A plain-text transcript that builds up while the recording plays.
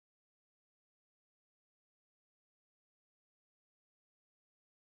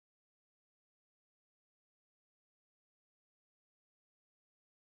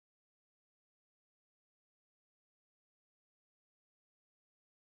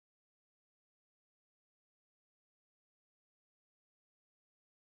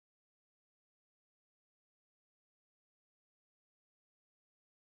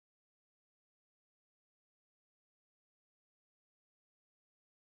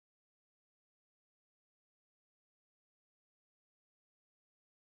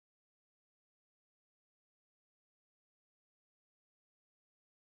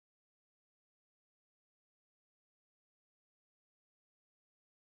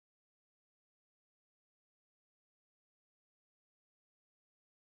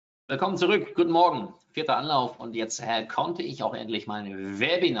Willkommen zurück, guten Morgen, vierter Anlauf und jetzt konnte ich auch endlich mein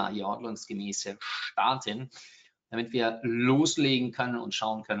Webinar hier ordnungsgemäß starten, damit wir loslegen können und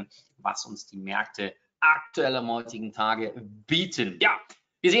schauen können, was uns die Märkte aktuell am heutigen Tage bieten. Ja,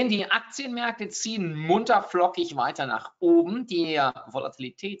 wir sehen, die Aktienmärkte ziehen munter flockig weiter nach oben. Der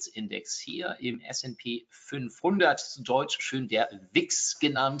Volatilitätsindex hier im S&P 500, zu Deutsch schön der WIX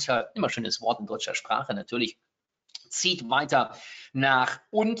genannter, immer schönes Wort in deutscher Sprache natürlich, zieht weiter nach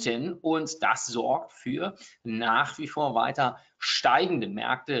unten und das sorgt für nach wie vor weiter steigende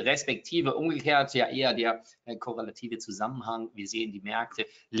Märkte, respektive umgekehrt ja eher der korrelative Zusammenhang. Wir sehen, die Märkte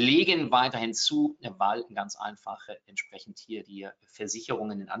legen weiterhin zu, weil ganz einfach entsprechend hier die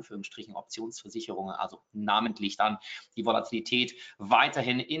Versicherungen, in Anführungsstrichen Optionsversicherungen, also namentlich dann die Volatilität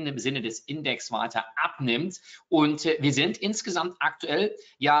weiterhin in dem Sinne des Index weiter abnimmt. Und wir sind insgesamt aktuell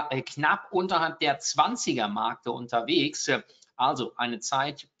ja knapp unterhalb der 20er-Marke unterwegs. Also eine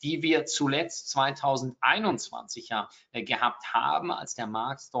Zeit, die wir zuletzt 2021 ja gehabt haben, als der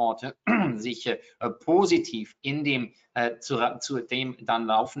Markt dort sich positiv in dem zu dem dann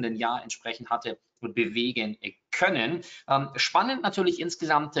laufenden Jahr entsprechend hatte bewegen können. Spannend natürlich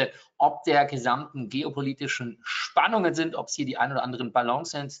insgesamt, ob der gesamten geopolitischen Spannungen sind, ob es hier die ein oder anderen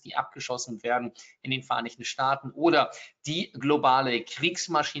Ballons sind, die abgeschossen werden in den Vereinigten Staaten oder die globale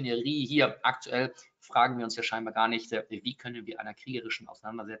Kriegsmaschinerie hier aktuell. Fragen wir uns ja scheinbar gar nicht, wie können wir einer kriegerischen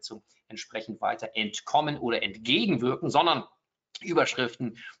Auseinandersetzung entsprechend weiter entkommen oder entgegenwirken, sondern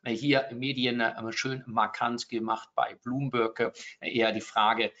Überschriften hier Medien schön markant gemacht bei Bloomberg, eher die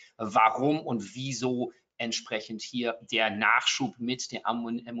Frage, warum und wieso entsprechend hier der Nachschub mit der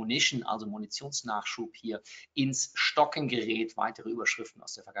Ammunition, also Munitionsnachschub hier ins Stocken gerät. Weitere Überschriften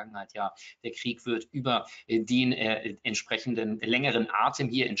aus der Vergangenheit, ja, der Krieg wird über den entsprechenden längeren Atem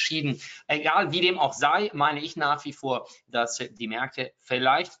hier entschieden. Egal wie dem auch sei, meine ich nach wie vor, dass die Märkte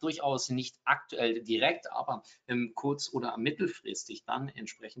vielleicht durchaus nicht aktuell direkt, aber kurz- oder mittelfristig dann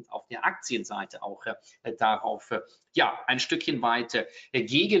entsprechend auf der Aktienseite auch darauf ja ein Stückchen weit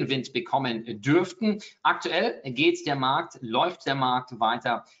Gegenwind bekommen dürften. Aktuell läuft der Markt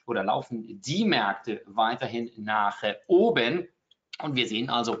weiter oder laufen die Märkte weiterhin nach oben. Und wir sehen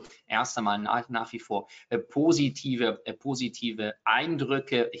also erst einmal nach wie vor positive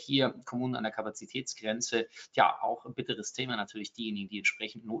Eindrücke. Hier Kommunen an der Kapazitätsgrenze. Ja, auch ein bitteres Thema natürlich diejenigen, die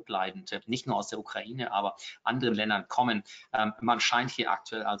entsprechend notleidend, nicht nur aus der Ukraine, aber anderen Ländern kommen. Man scheint hier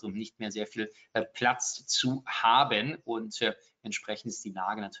aktuell also nicht mehr sehr viel Platz zu haben und entsprechend ist die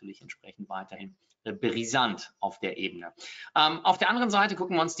Lage natürlich entsprechend weiterhin brisant auf der Ebene. Auf der anderen Seite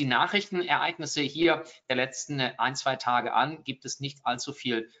gucken wir uns die Nachrichtenereignisse hier der letzten 1-2 Tage an. Gibt es nicht allzu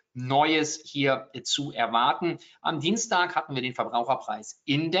viel Neues hier zu erwarten. Am Dienstag hatten wir den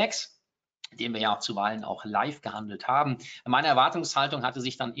Verbraucherpreisindex, den wir ja auch zuweilen auch live gehandelt haben. Meine Erwartungshaltung hatte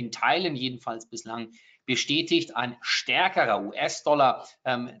sich dann in Teilen jedenfalls bislang bestätigt. Ein stärkerer US-Dollar.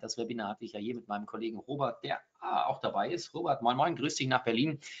 Das Webinar hatte ich ja hier mit meinem Kollegen Robert, der auch dabei ist. Robert, moin moin, grüß dich nach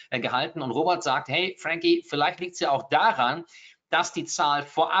Berlin, gehalten. Und Robert sagt, hey Frankie, vielleicht liegt es ja auch daran, dass die Zahl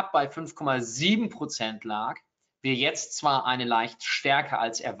vorab bei 5,7% lag. Wir jetzt zwar eine leicht stärker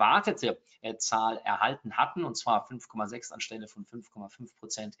als erwartete Zahl erhalten hatten, und zwar 5,6 anstelle von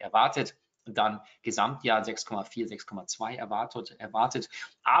 5,5% erwartet. Und dann Gesamtjahr 6,4, 6,2 erwartet,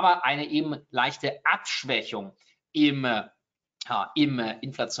 aber eine eben leichte Abschwächung im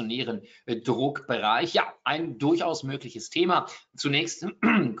inflationären Druckbereich. Ja, ein durchaus mögliches Thema. Zunächst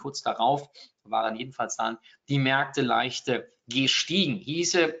kurz darauf waren jedenfalls dann die Märkte leicht gestiegen.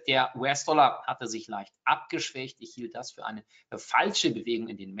 Hieße, der US-Dollar hatte sich leicht abgeschwächt. Ich hielt das für eine falsche Bewegung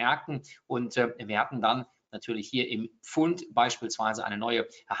in den Märkten und wir hatten dann natürlich hier im Pfund beispielsweise eine neue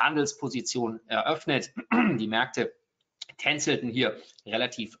Handelsposition eröffnet. Die Märkte tänzelten hier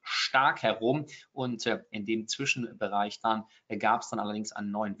relativ stark herum und in dem Zwischenbereich dann gab es dann allerdings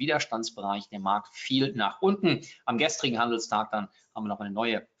einen neuen Widerstandsbereich. Der Markt fiel nach unten. Am gestrigen Handelstag dann haben wir noch eine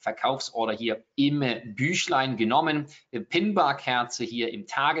neue Verkaufsorder hier im Büchlein genommen. Pin-Bar-Kerze hier im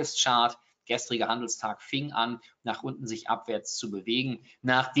Tageschart. Gestriger Handelstag fing an, nach unten sich abwärts zu bewegen,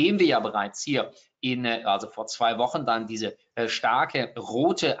 nachdem wir ja bereits hier also vor 2 Wochen dann diese starke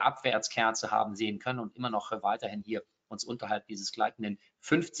rote Abwärtskerze haben sehen können und immer noch weiterhin hier uns unterhalb dieses gleitenden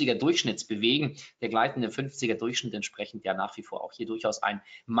 50er Durchschnitts bewegen. Der gleitende 50er Durchschnitt entsprechend ja nach wie vor auch hier durchaus ein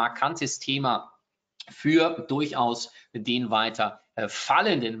markantes Thema für durchaus den weiter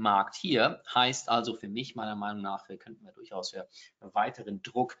fallenden Markt hier. Heißt also für mich meiner Meinung nach, könnten wir durchaus weiteren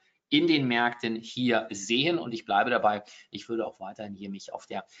Druck in den Märkten hier sehen und ich bleibe dabei, ich würde auch weiterhin hier mich auf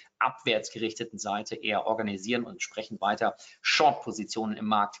der abwärts gerichteten Seite eher organisieren und entsprechend weiter Short-Positionen im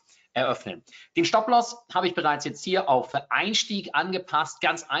Markt eröffnen. Den Stop-Loss habe ich bereits jetzt hier auf Einstieg angepasst,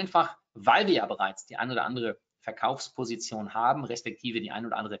 ganz einfach, weil wir ja bereits die ein oder andere Verkaufsposition haben, respektive die ein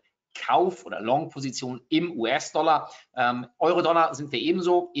oder andere Kauf- oder Long-Position im US-Dollar. Euro-Dollar sind wir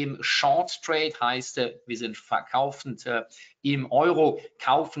ebenso im Short-Trade, heißt, wir sind verkaufend im Euro,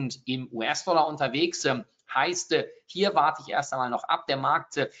 kaufend im US-Dollar unterwegs. Heißt, hier warte ich erst einmal noch ab. Der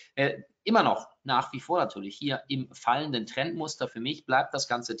Markt immer noch nach wie vor natürlich hier im fallenden Trendmuster. Für mich bleibt das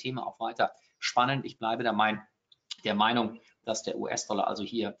ganze Thema auch weiter spannend. Ich bleibe der Meinung, dass der US-Dollar also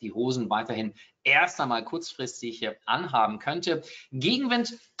hier die Hosen weiterhin erst einmal kurzfristig anhaben könnte.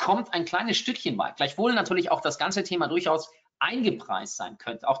 Gegenwind kommt ein kleines Stückchen weit, gleichwohl natürlich auch das ganze Thema durchaus eingepreist sein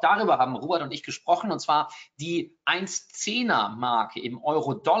könnte. Auch darüber haben Robert und ich gesprochen, und zwar die 1,10er-Marke im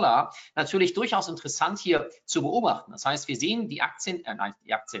Euro-Dollar, natürlich durchaus interessant hier zu beobachten. Das heißt, wir sehen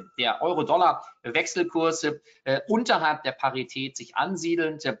der Euro-Dollar-Wechselkurs unterhalb der Parität sich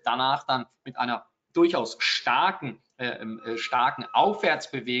ansiedelnd, danach dann mit einer durchaus starken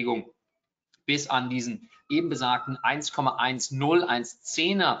Aufwärtsbewegung bis an diesen eben besagten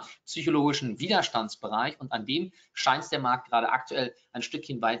 1,10er psychologischen Widerstandsbereich, und an dem scheint der Markt gerade aktuell ein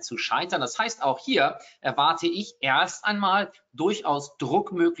Stückchen weit zu scheitern. Das heißt, auch hier erwarte ich erst einmal durchaus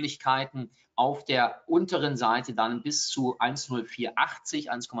Druckmöglichkeiten auf der unteren Seite dann bis zu 1,0480,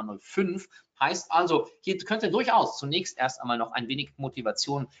 1,05. Heißt also, hier könnte durchaus zunächst erst einmal noch ein wenig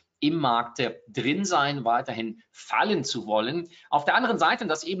Motivation im Markt drin sein, weiterhin fallen zu wollen. Auf der anderen Seite, und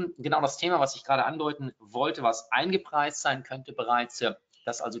das ist eben genau das Thema, was ich gerade andeuten wollte, was eingepreist sein könnte bereits,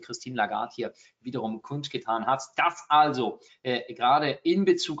 dass also Christine Lagarde hier wiederum kundgetan hat, dass also gerade in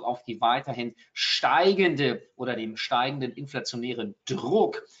Bezug auf die weiterhin steigende oder den steigenden inflationären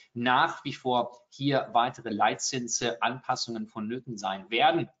Druck nach wie vor hier weitere Leitzinsanpassungen vonnöten sein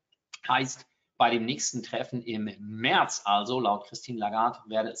werden. Heißt, bei dem nächsten Treffen im März, also laut Christine Lagarde,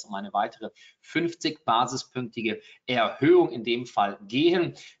 werde es um eine weitere 50 basispünktige Erhöhung in dem Fall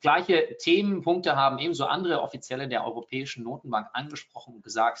gehen. Gleiche Themenpunkte haben ebenso andere Offizielle der Europäischen Notenbank angesprochen und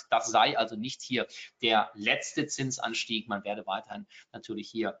gesagt, das sei also nicht hier der letzte Zinsanstieg. Man werde weiterhin natürlich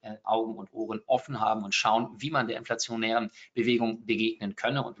hier Augen und Ohren offen haben und schauen, wie man der inflationären Bewegung begegnen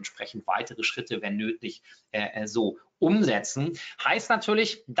könne und entsprechend weitere Schritte, wenn nötig, so umsetzen. Heißt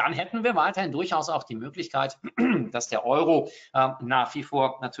natürlich, dann hätten wir weiterhin durchaus auch die Möglichkeit, dass der Euro nach wie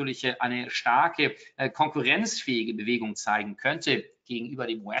vor natürlich eine starke konkurrenzfähige Bewegung zeigen könnte gegenüber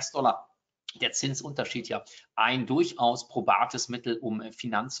dem US-Dollar. Der Zinsunterschied ja ein durchaus probates Mittel, um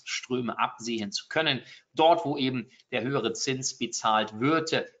Finanzströme absehen zu können. Dort, wo eben der höhere Zins bezahlt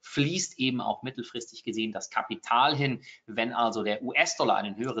wird, fließt eben auch mittelfristig gesehen das Kapital hin. Wenn also der US-Dollar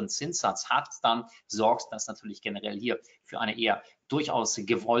einen höheren Zinssatz hat, dann sorgt das natürlich generell hier für eine eher durchaus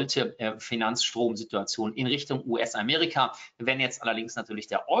gewollte Finanzstromsituation in Richtung US-Amerika. Wenn jetzt allerdings natürlich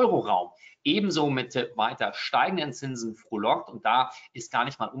der Euroraum ebenso mit weiter steigenden Zinsen frohlockt, und da ist gar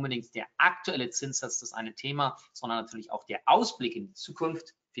nicht mal unbedingt der aktuelle Zinssatz das eine Thema, sondern natürlich auch der Ausblick in die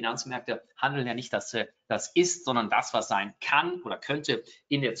Zukunft. Finanzmärkte handeln ja nicht das ist, sondern das, was sein kann oder könnte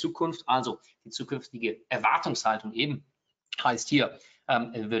in der Zukunft. Also die zukünftige Erwartungshaltung eben heißt hier,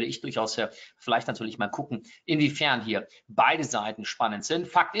 würde ich durchaus vielleicht natürlich mal gucken, inwiefern hier beide Seiten spannend sind.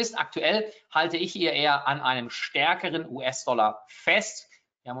 Fakt ist, aktuell halte ich hier eher an einem stärkeren US-Dollar fest.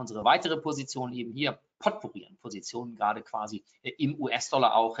 Wir haben unsere weitere Position eben hier, potpourrieren Positionen gerade quasi im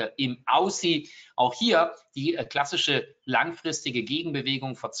US-Dollar, auch im Aussie. Auch hier die klassische langfristige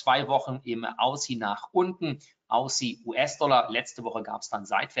Gegenbewegung vor 2 Wochen im Aussie nach unten, Aussie US-Dollar. Letzte Woche gab es dann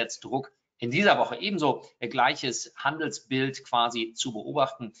Seitwärtsdruck. In dieser Woche ebenso gleiches Handelsbild quasi zu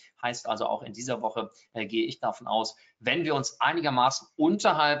beobachten. Heißt also auch in dieser Woche gehe ich davon aus, wenn wir uns einigermaßen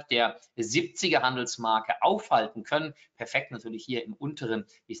unterhalb der 70er Handelsmarke aufhalten können, perfekt natürlich hier im unteren,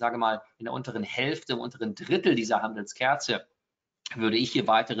 ich sage mal in der unteren Hälfte, im unteren Drittel dieser Handelskerze, würde ich hier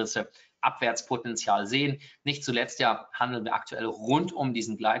weiteres Abwärtspotenzial sehen. Nicht zuletzt ja handeln wir aktuell rund um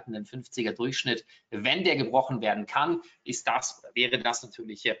diesen gleitenden 50er Durchschnitt. Wenn der gebrochen werden kann, wäre das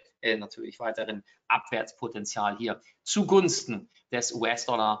natürlich weiterhin Abwärtspotenzial hier zugunsten des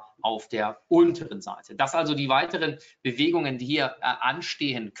US-Dollar auf der unteren Seite. Das also die weiteren Bewegungen, die hier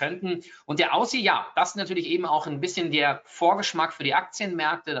anstehen könnten. Und der Aussie, ja, das ist natürlich eben auch ein bisschen der Vorgeschmack für die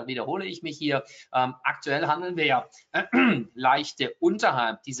Aktienmärkte. Da wiederhole ich mich hier. Aktuell handeln wir ja leicht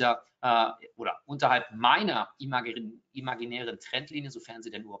unterhalb dieser oder unterhalb meiner imaginären Trendlinie, sofern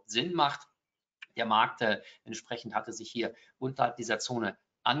sie denn überhaupt Sinn macht. Der Markt entsprechend hatte sich hier unterhalb dieser Zone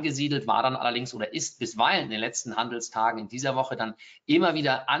angesiedelt, war dann allerdings oder ist bisweilen in den letzten Handelstagen in dieser Woche dann immer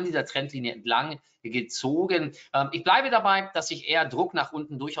wieder an dieser Trendlinie entlang gezogen. Ich bleibe dabei, dass ich eher Druck nach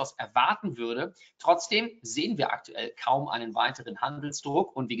unten durchaus erwarten würde. Trotzdem sehen wir aktuell kaum einen weiteren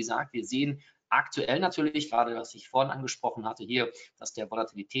Handelsdruck und wie gesagt, wir sehen aktuell natürlich, gerade was ich vorhin angesprochen hatte hier, dass der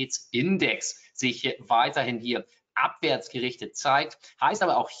Volatilitätsindex sich weiterhin hier abwärts gerichtet zeigt. Heißt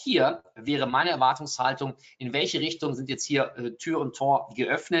aber auch hier wäre meine Erwartungshaltung, in welche Richtung sind jetzt hier Tür und Tor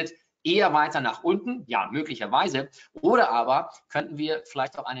geöffnet? Eher weiter nach unten, ja, möglicherweise. Oder aber könnten wir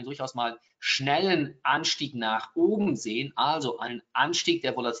vielleicht auch einen durchaus mal schnellen Anstieg nach oben sehen, also einen Anstieg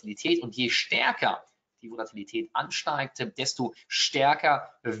der Volatilität. Und je stärker die Volatilität ansteigt, desto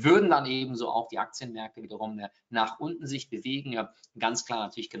stärker würden dann ebenso auch die Aktienmärkte wiederum nach unten sich bewegen. Ja, ganz klar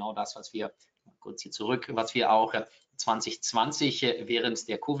natürlich genau das, was wir kurz hier zurück, was wir auch 2020 während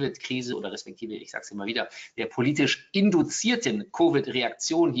der Covid-Krise oder respektive, ich sage es immer wieder, der politisch induzierten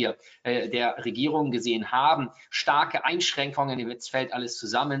Covid-Reaktion hier der Regierung gesehen haben. Starke Einschränkungen, jetzt fällt alles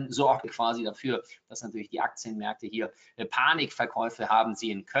zusammen, sorgt quasi dafür, dass natürlich die Aktienmärkte hier Panikverkäufe haben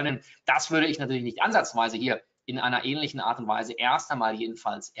sehen können. Das würde ich natürlich nicht ansatzweise hier in einer ähnlichen Art und Weise erst einmal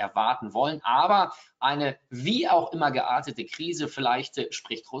jedenfalls erwarten wollen. Aber eine wie auch immer geartete Krise, vielleicht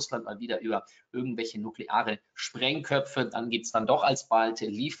spricht Russland mal wieder über irgendwelche nukleare Sprengköpfe, dann gibt es dann doch alsbald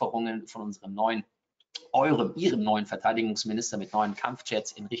Lieferungen von unserem Ihrem neuen Verteidigungsminister mit neuen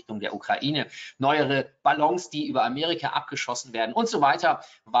Kampfjets in Richtung der Ukraine, neuere Ballons, die über Amerika abgeschossen werden und so weiter,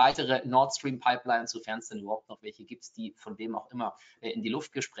 weitere Nord Stream Pipelines, sofern es denn überhaupt noch welche gibt, die von wem auch immer in die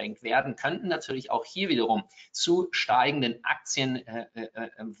Luft gesprengt werden, könnten natürlich auch hier wiederum zu steigenden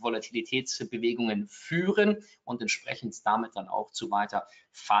Aktienvolatilitätsbewegungen führen und entsprechend damit dann auch zu weiter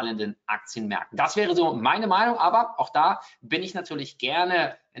fallenden Aktienmärkten. Das wäre so meine Meinung, aber auch da bin ich natürlich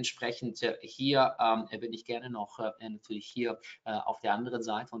gerne entsprechend hier bin ich gerne noch natürlich hier auf der anderen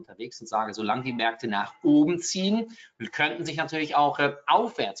Seite unterwegs und sage, solange die Märkte nach oben ziehen, könnten sich natürlich auch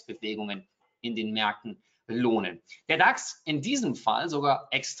Aufwärtsbewegungen in den Märkten lohnen. Der DAX in diesem Fall sogar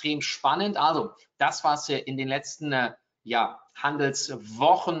extrem spannend. Also das, was in den letzten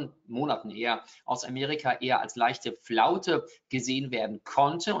Handelswochen, Monaten eher aus Amerika eher als leichte Flaute gesehen werden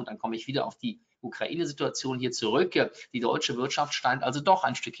konnte. Und dann komme ich wieder auf die Ukraine-Situation hier zurück. Die deutsche Wirtschaft scheint also doch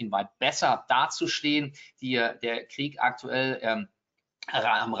ein Stückchen weit besser dazustehen. Der Krieg aktuell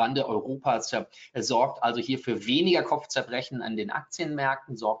am Rande Europas sorgt also hier für weniger Kopfzerbrechen an den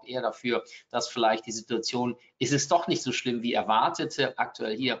Aktienmärkten, sorgt eher dafür, dass vielleicht die Situation, ist es doch nicht so schlimm wie erwartet,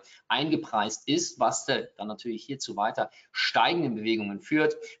 aktuell hier eingepreist ist, was dann natürlich hier zu weiter steigenden Bewegungen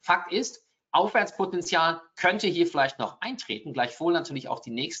führt. Fakt ist, Aufwärtspotenzial könnte hier vielleicht noch eintreten, gleichwohl natürlich auch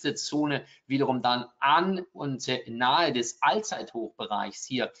die nächste Zone wiederum dann an und nahe des Allzeithochbereichs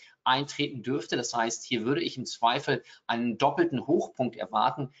hier eintreten dürfte. Das heißt, hier würde ich im Zweifel einen doppelten Hochpunkt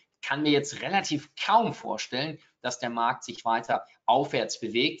erwarten. Kann mir jetzt relativ kaum vorstellen, dass der Markt sich weiter aufwärts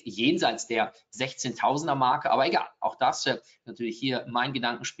bewegt, jenseits der 16.000er Marke. Aber egal, auch das natürlich hier mein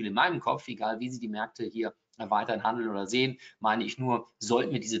Gedankenspiel in meinem Kopf, egal wie Sie die Märkte hier weiterhin handeln oder sehen, meine ich nur,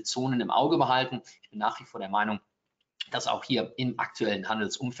 sollten wir diese Zonen im Auge behalten. Ich bin nach wie vor der Meinung, dass auch hier im aktuellen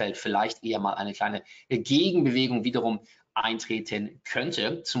Handelsumfeld vielleicht eher mal eine kleine Gegenbewegung wiederum eintreten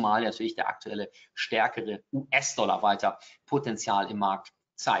könnte, zumal natürlich der aktuelle stärkere US-Dollar weiter Potenzial im Markt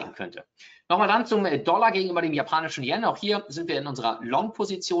zeigen könnte. Nochmal dann zum Dollar gegenüber dem japanischen Yen. Auch hier sind wir in unserer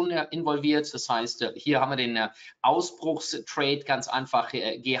Long-Position involviert. Das heißt, hier haben wir den Ausbruchstrade ganz einfach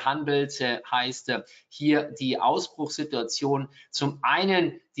gehandelt. Heißt hier die Ausbruchssituation. Zum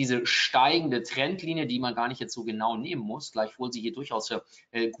einen diese steigende Trendlinie, die man gar nicht jetzt so genau nehmen muss, gleichwohl sie hier durchaus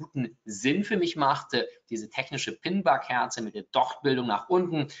guten Sinn für mich macht. Diese technische Pin-Bar-Kerze mit der Dochtbildung nach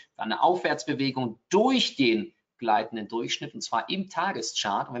unten, dann eine Aufwärtsbewegung durch den gleitenden Durchschnitt und zwar im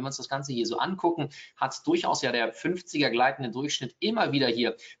Tageschart. Und wenn wir uns das Ganze hier so angucken, hat durchaus ja der 50er gleitende Durchschnitt immer wieder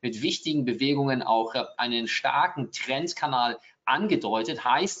hier mit wichtigen Bewegungen auch einen starken Trendkanal angedeutet.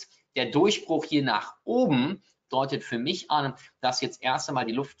 Heißt, der Durchbruch hier nach oben deutet für mich an, dass jetzt erst einmal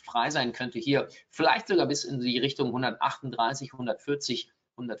die Luft frei sein könnte, hier vielleicht sogar bis in die Richtung 138, 140,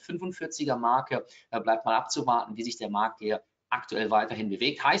 145er Marke. Bleibt mal abzuwarten, wie sich der Markt hier aktuell weiterhin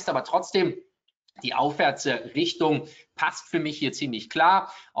bewegt. Heißt aber trotzdem, die Aufwärtsrichtung passt für mich hier ziemlich klar.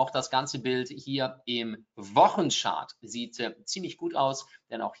 Auch das ganze Bild hier im Wochenchart sieht ziemlich gut aus,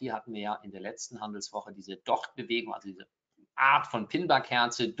 denn auch hier hatten wir ja in der letzten Handelswoche diese Dochtbewegung, also diese Art von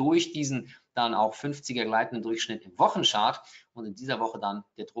Pin-Bar-Kerze durch diesen dann auch 50er gleitenden Durchschnitt im Wochenchart. und in dieser Woche dann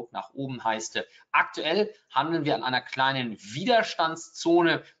der Druck nach oben heißt, aktuell handeln wir an einer kleinen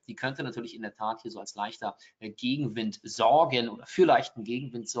Widerstandszone, die könnte natürlich in der Tat hier so als leichter Gegenwind sorgen oder für leichten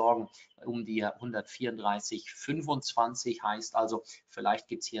Gegenwind sorgen, um die 134,25 heißt also, vielleicht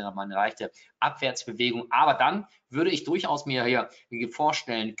gibt es hier noch mal eine leichte Abwärtsbewegung, aber dann würde ich durchaus mir hier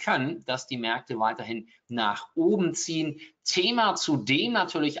vorstellen können, dass die Märkte weiterhin nach oben ziehen. Thema zudem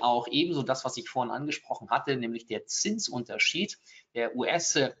natürlich auch ebenso das, was ich vorhin angesprochen hatte, nämlich der Zinsunterschied. Der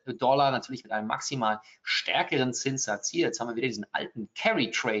US-Dollar natürlich mit einem maximal stärkeren Zinssatz hier. Jetzt haben wir wieder diesen alten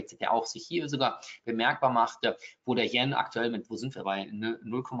Carry-Trade, der auch sich hier sogar bemerkbar macht, wo der Yen aktuell mit, wo sind wir bei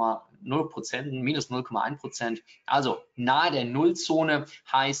 0,0%, minus 0,1%, also nahe der Nullzone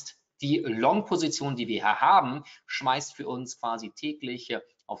heißt, die Long-Position, die wir hier haben, schmeißt für uns quasi täglich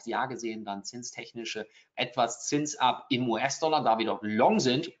aufs Jahr gesehen dann zinstechnische etwas Zins ab im US-Dollar, da wir doch long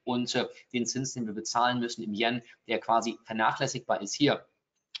sind und den Zins, den wir bezahlen müssen im Yen, der quasi vernachlässigbar ist hier,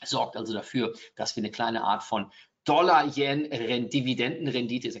 sorgt also dafür, dass wir eine kleine Art von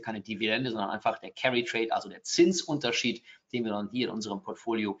Dollar-Yen-Dividendenrendite, ist ja keine Dividende, sondern einfach der Carry-Trade, also der Zinsunterschied, den wir dann hier in unserem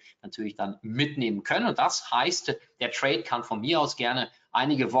Portfolio natürlich dann mitnehmen können. Und das heißt, der Trade kann von mir aus gerne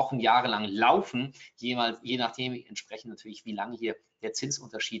einige Wochen, Jahre lang laufen, je nachdem entsprechend natürlich, wie lange hier der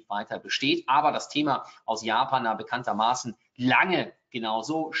Zinsunterschied weiter besteht. Aber das Thema aus Japan bekanntermaßen lange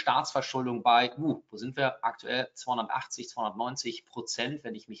genauso, Staatsverschuldung bei, wo sind wir aktuell, 280, 290%,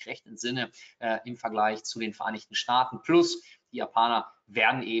 wenn ich mich recht entsinne, im Vergleich zu den Vereinigten Staaten, plus die Japaner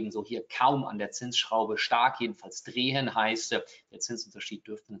werden ebenso hier kaum an der Zinsschraube stark, jedenfalls drehen, heißt, der Zinsunterschied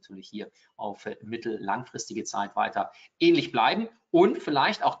dürfte natürlich hier auf mittel-langfristige Zeit weiter ähnlich bleiben und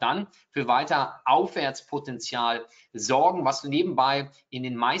vielleicht auch dann für weiter Aufwärtspotenzial sorgen, was nebenbei in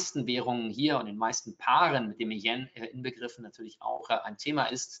den meisten Währungen hier und in den meisten Paaren mit dem Yen inbegriffen natürlich auch ein Thema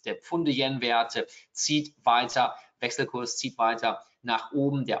ist. Der Pfunde-Yen-Wert zieht weiter, Wechselkurs zieht weiter nach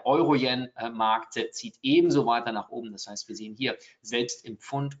oben, der Euro-Yen-Markt zieht ebenso weiter nach oben. Das heißt, wir sehen hier selbst im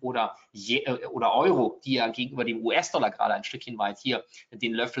Pfund oder Euro, die ja gegenüber dem US-Dollar gerade ein Stückchen weit hier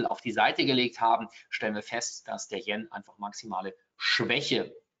den Löffel auf die Seite gelegt haben, stellen wir fest, dass der Yen einfach maximale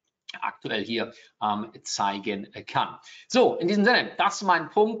Schwäche aktuell hier zeigen kann. So, in diesem Sinne, das ist mein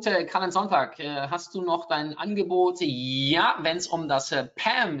Punkt. Karlen Sonntag, hast du noch dein Angebot? Ja, wenn es um das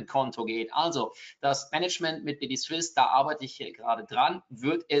PAM-Konto geht, also das Management mit BDSwiss, da arbeite ich hier gerade dran,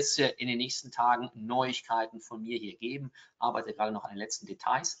 wird es in den nächsten Tagen Neuigkeiten von mir hier geben, arbeite gerade noch an den letzten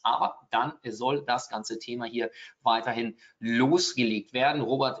Details, aber dann soll das ganze Thema hier weiterhin losgelegt werden.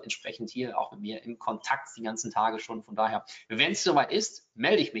 Robert entsprechend hier auch mit mir im Kontakt die ganzen Tage schon, von daher, wenn es soweit ist,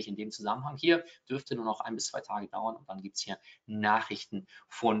 melde ich mich in dem Zusammenhang hier. Dürfte nur noch 1 bis 2 Tage dauern und dann gibt es hier Nachrichten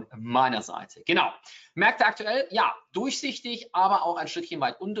von meiner Seite. Genau. Märkte aktuell, ja, durchsichtig, aber auch ein Stückchen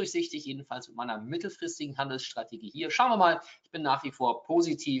weit undurchsichtig, jedenfalls mit meiner mittelfristigen Handelsstrategie hier. Schauen wir mal, ich bin nach wie vor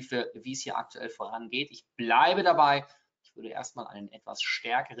positiv, wie es hier aktuell vorangeht. Ich bleibe dabei. Ich würde erstmal einen etwas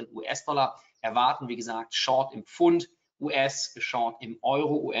stärkeren US-Dollar erwarten. Wie gesagt, Short im Pfund, US, Short im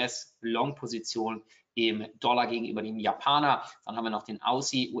Euro, US, Long-Position im Dollar gegenüber dem Japaner. Dann haben wir noch den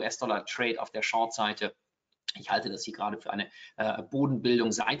Aussie US-Dollar-Trade auf der Short-Seite. Ich halte das hier gerade für eine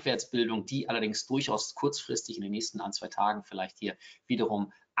Bodenbildung, Seitwärtsbildung, die allerdings durchaus kurzfristig in den nächsten 1, 2 Tagen vielleicht hier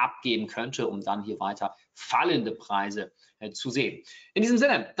wiederum abgeben könnte, um dann hier weiter fallende Preise zu sehen. In diesem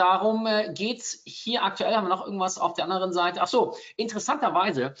Sinne, darum geht es hier aktuell. Haben wir noch irgendwas auf der anderen Seite? Ach so,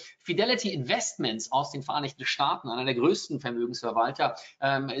 interessanterweise, Fidelity Investments aus den Vereinigten Staaten, einer der größten Vermögensverwalter,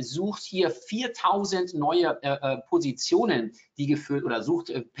 sucht hier 4000 neue Positionen, die gefüllt oder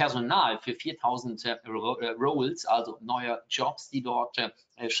sucht Personal für 4000 Roles, also neue Jobs, die dort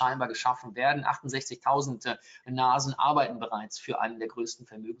scheinbar geschaffen werden. 68.000 Nasen arbeiten bereits für einen der größten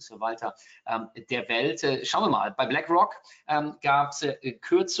Vermögensverwalter der Welt. Schauen wir mal, bei BlackRock gab es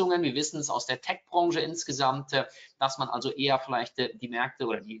Kürzungen. Wir wissen es aus der Tech-Branche insgesamt, dass man also eher vielleicht die Märkte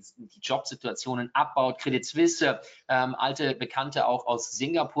oder die Jobsituationen abbaut. Credit Suisse, alte Bekannte auch aus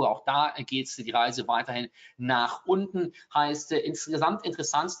Singapur, auch da geht die Reise weiterhin nach unten. Heißt insgesamt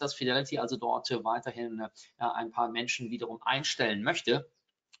interessant, dass Fidelity also dort weiterhin ein paar Menschen wiederum einstellen möchte.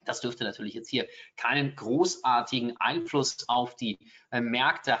 Das dürfte natürlich jetzt hier keinen großartigen Einfluss auf die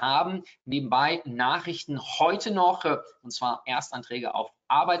Märkte haben. Nebenbei Nachrichten heute noch, und zwar Erstanträge auf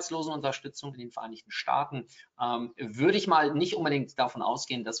Arbeitslosenunterstützung in den Vereinigten Staaten. Würde ich mal nicht unbedingt davon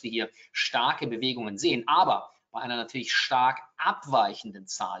ausgehen, dass wir hier starke Bewegungen sehen, aber bei einer natürlich stark abweichenden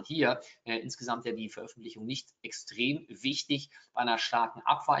Zahl hier, insgesamt ja die Veröffentlichung nicht extrem wichtig, bei einer starken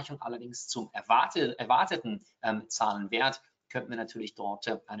Abweichung allerdings zum erwarteten Zahlenwert, könnten wir natürlich dort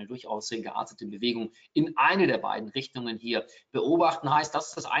eine durchaus geartete Bewegung in eine der beiden Richtungen hier beobachten. Heißt, das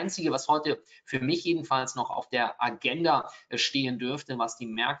ist das Einzige, was heute für mich jedenfalls noch auf der Agenda stehen dürfte, was die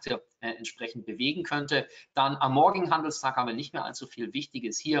Märkte entsprechend bewegen könnte. Dann am morgigen Handelstag haben wir nicht mehr allzu viel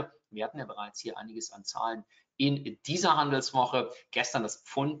Wichtiges hier. Wir hatten ja bereits hier einiges an Zahlen in dieser Handelswoche. Gestern das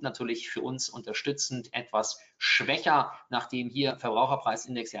Pfund natürlich für uns unterstützend, etwas schwächer, nachdem hier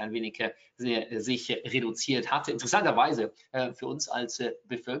Verbraucherpreisindex ja ein wenig sich reduziert hatte. Interessanterweise für uns als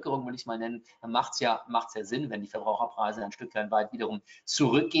Bevölkerung, will ich mal nennen, macht es ja Sinn, wenn die Verbraucherpreise ein Stücklein weit wiederum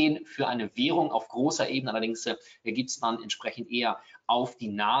zurückgehen für eine Währung auf großer Ebene. Allerdings gibt es dann entsprechend eher auf die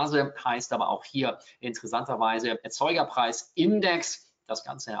Nase, heißt aber auch hier interessanterweise Erzeugerpreisindex. Das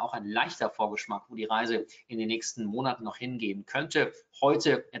Ganze ja auch ein leichter Vorgeschmack, wo die Reise in den nächsten Monaten noch hingehen könnte.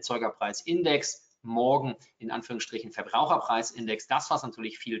 Heute Erzeugerpreisindex, morgen in Anführungsstrichen Verbraucherpreisindex. Das, was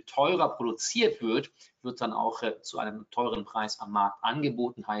natürlich viel teurer produziert wird, wird dann auch zu einem teuren Preis am Markt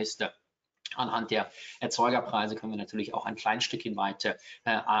angeboten. Heißt, anhand der Erzeugerpreise können wir natürlich auch ein kleines Stückchen weiter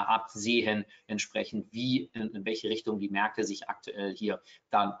absehen, entsprechend wie in welche Richtung die Märkte sich aktuell hier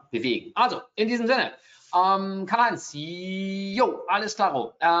dann bewegen. Also in diesem Sinne, Karl-Heinz, jo, alles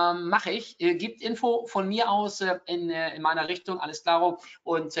klaro, mache ich. Gibt Info von mir aus in meiner Richtung, alles klaro.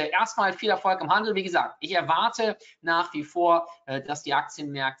 Und erstmal viel Erfolg im Handel. Wie gesagt, ich erwarte nach wie vor, dass die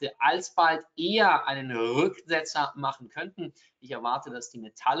Aktienmärkte alsbald eher einen Rücksetzer machen könnten. Ich erwarte, dass die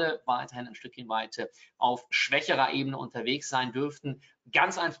Metalle weiterhin ein Stückchen weit auf schwächerer Ebene unterwegs sein dürften.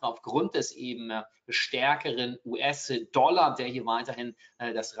 Ganz einfach aufgrund des eben stärkeren US-Dollar, der hier weiterhin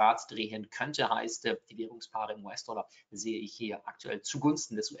das Rad drehen könnte. Heißt, die Währungspaare im US-Dollar sehe ich hier aktuell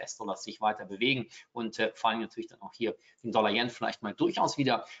zugunsten des US-Dollars sich weiter bewegen und vor allem natürlich dann auch hier den Dollar-Yen vielleicht mal durchaus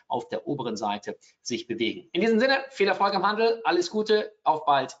wieder auf der oberen Seite sich bewegen. In diesem Sinne, viel Erfolg im Handel, alles Gute, auf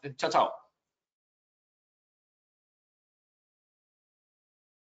bald, ciao, ciao.